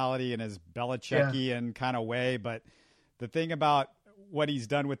personality and his Belichickian kind of way. But the thing about what he's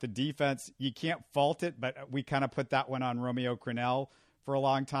done with the defense, you can't fault it, but we kind of put that one on Romeo Crennel for a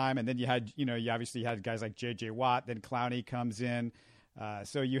long time. And then you obviously had guys like JJ Watt, then Clowney comes in.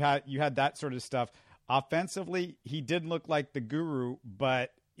 So you had that sort of stuff. Offensively, he didn't look like the guru,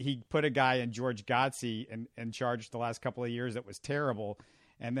 but he put a guy in George Godsey in charge the last couple of years that was terrible.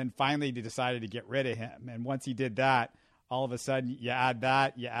 And then finally they decided to get rid of him. And once he did that, all of a sudden you add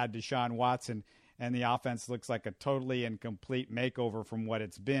Deshaun Watson, and the offense looks like a totally and complete makeover from what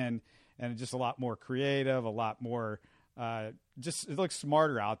it's been. And just a lot more creative, a lot more just it looks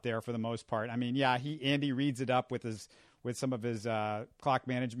smarter out there for the most part. I mean, yeah, Andy reads it up with some of his clock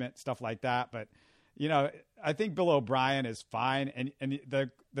management, stuff like that. But, I think Bill O'Brien is fine. And the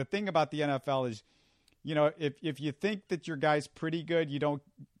thing about the NFL is, if you think that your guy's pretty good, you don't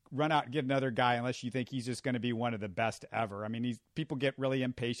run out and get another guy unless you think he's just going to be one of the best ever. I mean, people get really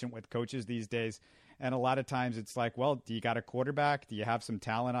impatient with coaches these days. And a lot of times it's like, well, do you got a quarterback? Do you have some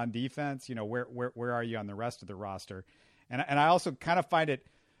talent on defense? Where are you on the rest of the roster? And I also kind of find it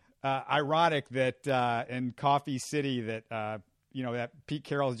ironic that in Coffee City that, that Pete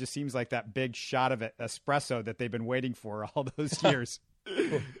Carroll just seems like that big shot of espresso that they've been waiting for all those years.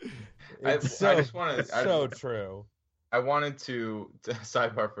 True. I wanted to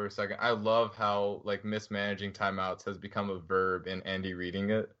sidebar for a second. I love how mismanaging timeouts has become a verb in Andy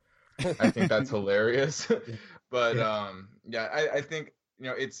reading it. I think that's hilarious. But I think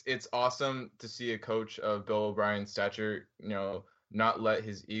it's awesome to see a coach of Bill O'Brien's stature, not let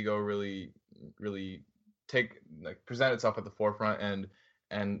his ego really present itself at the forefront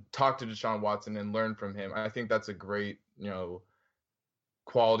and talk to Deshaun Watson and learn from him. I think that's a great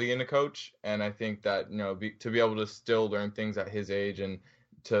quality in a coach, and I think that to be able to still learn things at his age and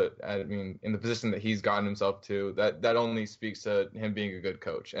in the position that he's gotten himself to, that only speaks to him being a good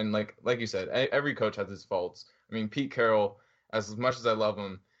coach. And like you said, every coach has his faults. I mean, Pete Carroll, as much as I love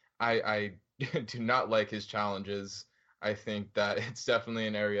him, I do not like his challenges. I think that it's definitely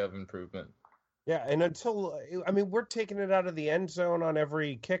an area of improvement. Yeah, and we're taking it out of the end zone on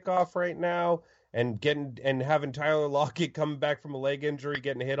every kickoff right now, and having Tyler Lockett coming back from a leg injury,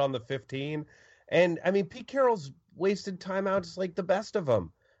 getting hit on the 15. And Pete Carroll's wasted timeouts like the best of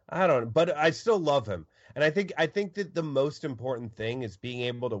them. I don't know, but I still love him. And I think that the most important thing is being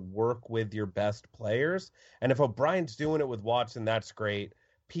able to work with your best players. And if O'Brien's doing it with Watson, that's great.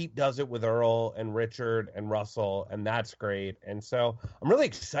 Pete does it with Earl and Richard and Russell, and that's great. And so I'm really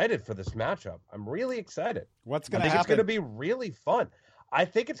excited for this matchup. I'm really excited. What's going to happen? It's going to be really fun. I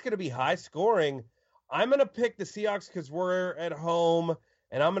think it's going to be high scoring. I'm going to pick the Seahawks because we're at home,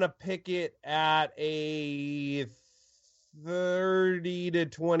 and I'm going to pick it at a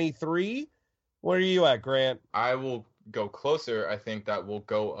 30-23. What are you at, Grant? I will go closer. I think that will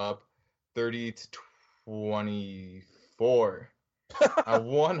go up 30-24. I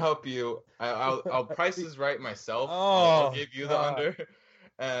one-up you. I'll Price is Right myself. I'll give you the under.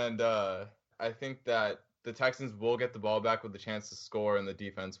 And I think that the Texans will get the ball back with a chance to score, and the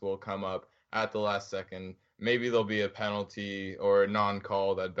defense will come up at the last second. Maybe there'll be a penalty or a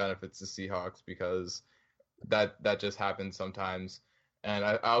non-call that benefits the Seahawks, because that just happens sometimes. And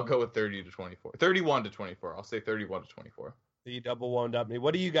I'll go with 30-24. 31-24. I'll say 31-24. You double wound up me.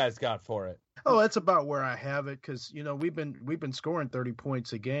 What do you guys got for it? Oh, that's about where I have it, because we've been scoring 30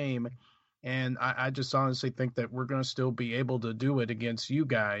 points a game, and I just honestly think that we're going to still be able to do it against you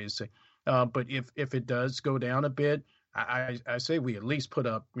guys. But if it does go down a bit, I say we at least put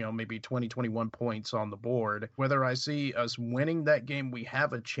up maybe 20, 21 points on the board. Whether I see us winning that game, we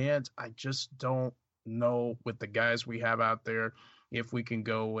have a chance. I just don't know with the guys we have out there if we can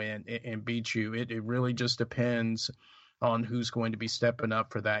go and beat you. It really just depends on who's going to be stepping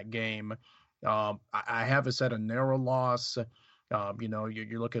up for that game. I have us at a narrow loss.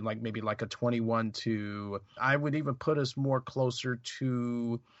 You're looking like maybe like a 21-. I would even put us more closer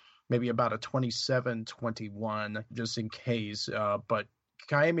to maybe about a 27-21, just in case. But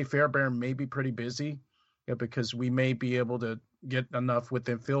Miami Fairbairn may be pretty busy because we may be able to get enough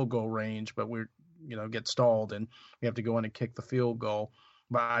within field goal range, but we're get stalled and we have to go in and kick the field goal.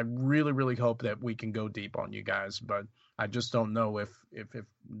 But I really, really hope that we can go deep on you guys. But I just don't know if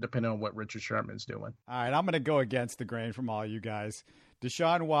depending on what Richard Sherman's doing. All right, I'm going to go against the grain from all you guys.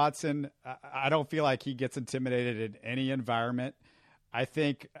 Deshaun Watson, I don't feel like he gets intimidated in any environment. I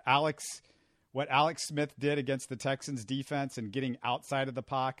think Alex what Alex Smith did against the Texans defense and getting outside of the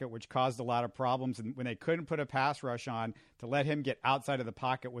pocket, which caused a lot of problems. And when they couldn't put a pass rush on, to let him get outside of the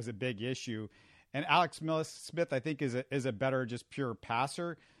pocket was a big issue. And Alex Smith, I think, is a better just pure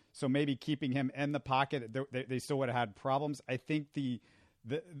passer. So maybe keeping him in the pocket, they still would have had problems. I think the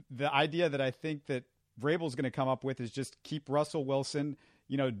idea that I think that Vrabel's going to come up with is just keep Russell Wilson,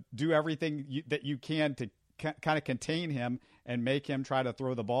 do everything that you can to kind of contain him and make him try to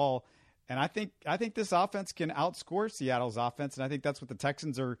throw the ball. And I think this offense can outscore Seattle's offense, and I think that's what the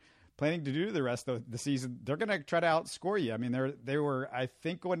Texans are planning to do the rest of the season. They're going to try to outscore you. I mean, they were, I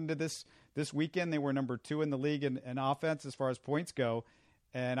think, going into this weekend, they were number 2 in the league in offense as far as points go.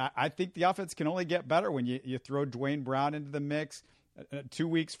 And I think the offense can only get better when you throw Dwayne Brown into the mix. 2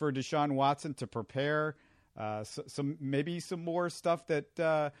 weeks for Deshaun Watson to prepare. Maybe some more stuff that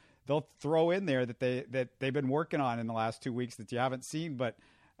they'll throw in there that they've been working on in the last 2 weeks that you haven't seen. But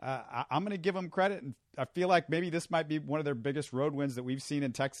I'm going to give them credit, and I feel like maybe this might be one of their biggest road wins that we've seen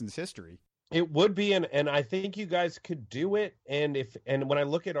in Texans history. It would be, and I think you guys could do it. And when I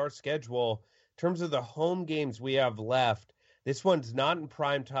look at our schedule, in terms of the home games we have left, this one's not in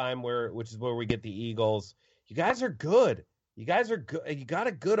prime time, which is where we get the Eagles. You guys are good. You guys are good. You got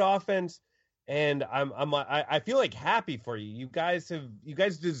a good offense, and I feel like happy for you. You guys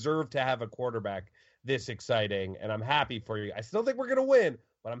deserve to have a quarterback this exciting, and I'm happy for you. I still think we're gonna win,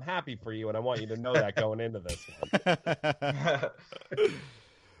 but I'm happy for you, and I want you to know that going into this one.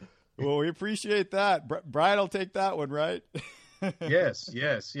 Well, we appreciate that. Brian will take that one, right? Yes,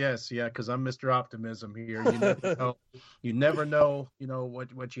 yeah, because I'm Mr. Optimism here. You never know,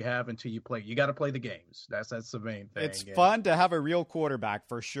 what you have until you play. You got to play the games. That's the main thing. It's fun to have a real quarterback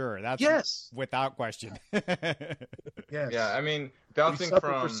for sure. That's without question. Yes. Yeah, I mean, bouncing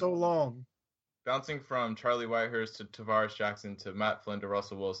for so long. Bouncing from Charlie Whitehurst to Tavares Jackson to Matt Flynn to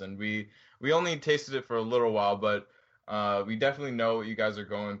Russell Wilson, we only tasted it for a little while, but we definitely know what you guys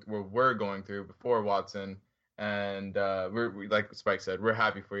are we're going through before Watson. And we like Spike said, we're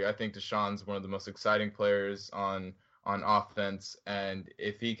happy for you. I think Deshaun's one of the most exciting players on offense, and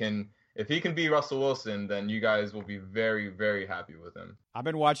if he can be Russell Wilson, then you guys will be very, very happy with him. I've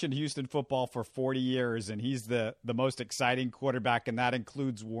been watching Houston football for 40 years, and he's the most exciting quarterback, and that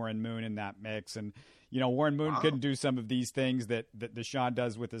includes Warren Moon in that mix. And Warren Moon couldn't do some of these things that Deshaun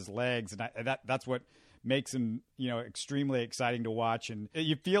does with his legs, and that's what makes him, extremely exciting to watch. And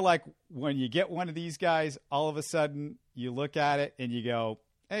you feel like when you get one of these guys, all of a sudden you look at it and you go,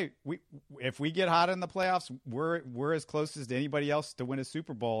 hey, if we get hot in the playoffs, we're as close as anybody else to win a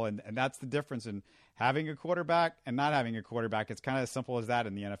Super Bowl. And that's the difference in having a quarterback and not having a quarterback. It's kind of as simple as that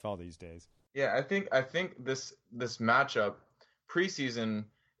in the NFL these days. Yeah, I think this matchup preseason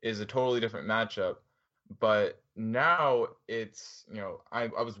is a totally different matchup, but now it's, I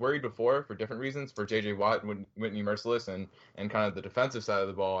was worried before for different reasons for J.J. Watt and Whitney Mercilus and kind of the defensive side of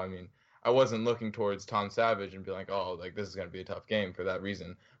the ball. I mean, I wasn't looking towards Tom Savage and be like, oh, like this is going to be a tough game for that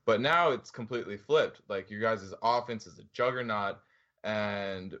reason. But now it's completely flipped. Like your guys' offense is a juggernaut,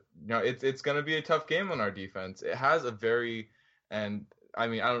 and it's going to be a tough game on our defense. It has a very, and I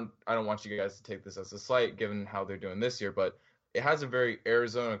mean, I don't want you guys to take this as a slight given how they're doing this year, but it has a very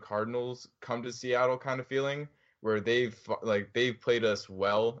Arizona Cardinals come to Seattle kind of feeling, where they've played us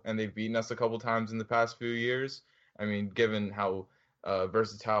well and they've beaten us a couple times in the past few years. I mean, given how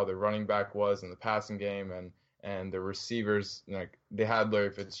versatile their running back was in the passing game and the receivers, like they had Larry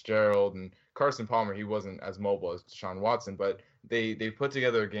Fitzgerald and Carson Palmer. He wasn't as mobile as Deshaun Watson, but they put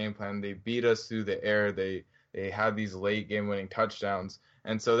together a game plan. They beat us through the air. They had these late game winning touchdowns.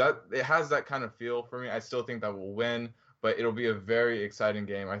 And so that it has that kind of feel for me. I still think that we'll win, but it'll be a very exciting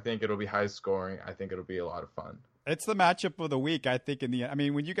game. I think it'll be high scoring. I think it'll be a lot of fun. It's the matchup of the week, I think.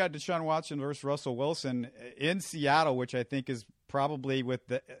 When you got Deshaun Watson versus Russell Wilson in Seattle, which I think is probably with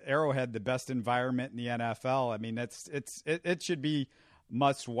the Arrowhead the best environment in the NFL. I mean, it should be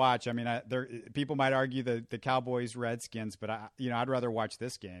must watch. I mean, people might argue the Cowboys Redskins, but I'd rather watch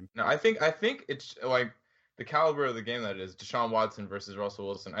this game. No, I think it's like the caliber of the game that is Deshaun Watson versus Russell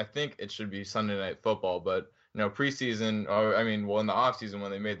Wilson. I think it should be Sunday Night Football, but preseason, in the offseason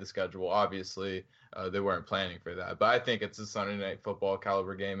when they made the schedule, obviously they weren't planning for that. But I think it's a Sunday Night Football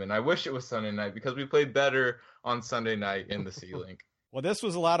caliber game, and I wish it was Sunday night because we played better on Sunday night in the C-Link. Well, this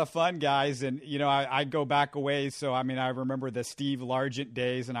was a lot of fun, guys, and I go back a ways. So I remember the Steve Largent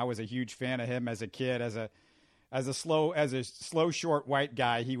days, and I was a huge fan of him as a kid, as a slow short white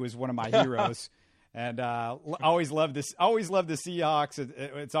guy. He was one of my heroes. And always loved the Seahawks.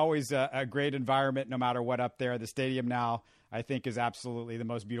 It's always a great environment, no matter what up there. The stadium now, I think, is absolutely the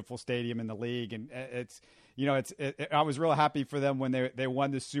most beautiful stadium in the league. And I was real happy for them when they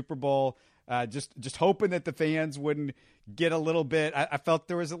won the Super Bowl. Just hoping that the fans wouldn't get a little bit. I felt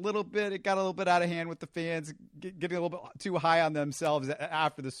there was a little bit. It got a little bit out of hand with the fans getting a little bit too high on themselves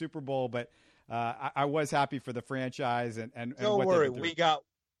after the Super Bowl. But I was happy for the franchise and don't what worry,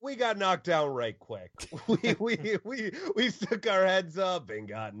 we got knocked down right quick. we stuck our heads up and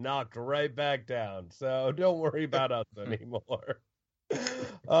got knocked right back down. So don't worry about us anymore.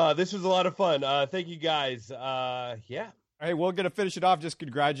 This was a lot of fun. Thank you guys. Yeah. Hey, we're going to finish it off. Just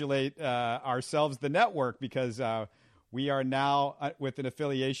congratulate ourselves, the network, because we are now with an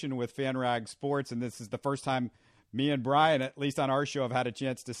affiliation with FanRag Sports, and this is the first time me and Brian, at least on our show, have had a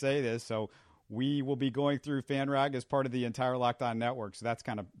chance to say this. So we will be going through FanRag as part of the entire Locked On network. So that's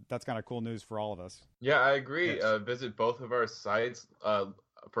kind of cool news for all of us. Yeah, I agree. Yes. Visit both of our sites.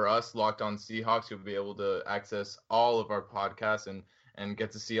 For us, Locked On Seahawks, you'll be able to access all of our podcasts and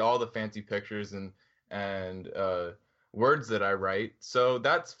get to see all the fancy pictures and words that I write. So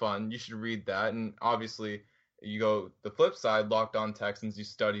that's fun. You should read that. And obviously, you go the flip side, Locked On Texans, you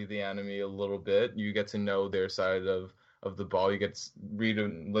study the enemy a little bit. You get to know their side of the ball. You get to read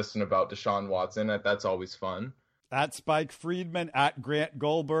and listen about Deshaun Watson. That's always fun. At Spike Friedman, at Grant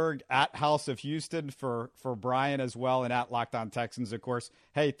Goldberg, at House of Houston for Brian as well, and at Locked On Texans, of course.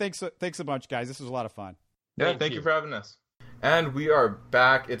 Hey, thanks a bunch, guys. This was a lot of fun. Yeah, thank you for having us. And we are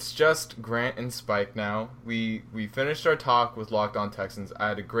back. It's just Grant and Spike now. We finished our talk with Locked On Texans. I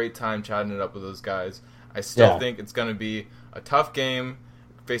had a great time chatting it up with those guys. I still think it's going to be a tough game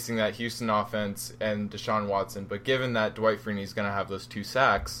facing that Houston offense and Deshaun Watson. But given that Dwight Freeney is going to have those 2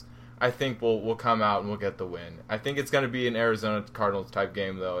 sacks, I think we'll come out and we'll get the win. I think it's going to be an Arizona Cardinals type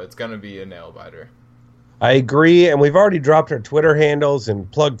game, though. It's going to be a nail-biter. I agree, and we've already dropped our Twitter handles and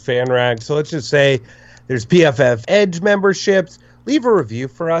plugged FanRag. So let's just say there's PFF Edge memberships. Leave a review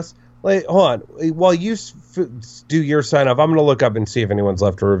for us. Hold on. While you do your sign-off, I'm going to look up and see if anyone's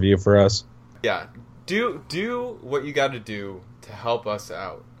left a review for us. Yeah. Do what you got to do to help us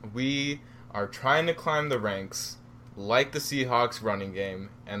out. We are trying to climb the ranks like the Seahawks running game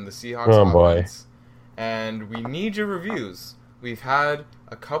and the Seahawks offense. And we need your reviews. We've had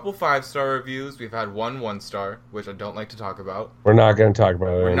a couple 5-star reviews. We've had 1 1-star, which I don't like to talk about. We're not going to talk about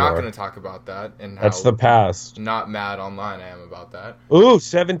it anymore. We're not going to talk about that. And that's the past. Not mad online I am about that. Ooh,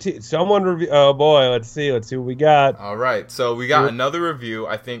 17. Someone review. Oh boy, let's see what we got. All right, so we got another review.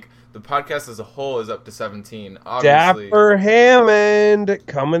 I think the podcast as a whole is up to 17. Obviously, Dapper Hammond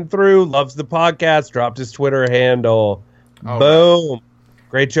coming through. Loves the podcast. Dropped his Twitter handle. Boom. Right.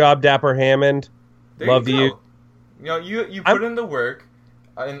 Great job, Dapper Hammond. Love you. You know, you put in the work,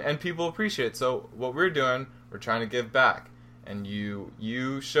 and people appreciate it. So what we're doing, we're trying to give back. And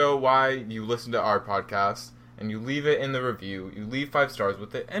you show why you listen to our podcast, and you leave it in the review. You leave 5 stars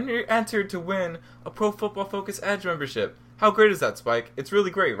with it, and you're entered to win a Pro Football Focus Edge membership. How great is that, Spike? It's really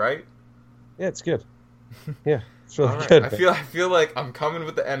great, right? Yeah, it's good. Yeah, it's really right. good. I feel like I'm coming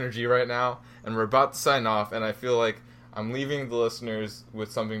with the energy right now, and we're about to sign off, and I feel like I'm leaving the listeners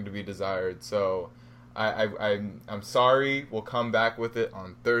with something to be desired. So I'm sorry. We'll come back with it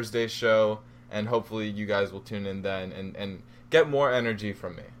on Thursday's show, and hopefully you guys will tune in then and get more energy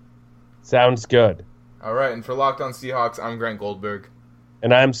from me. Sounds good. All right, and for Locked On Seahawks, I'm Grant Goldberg.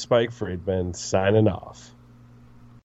 And I'm Spike Friedman, signing off.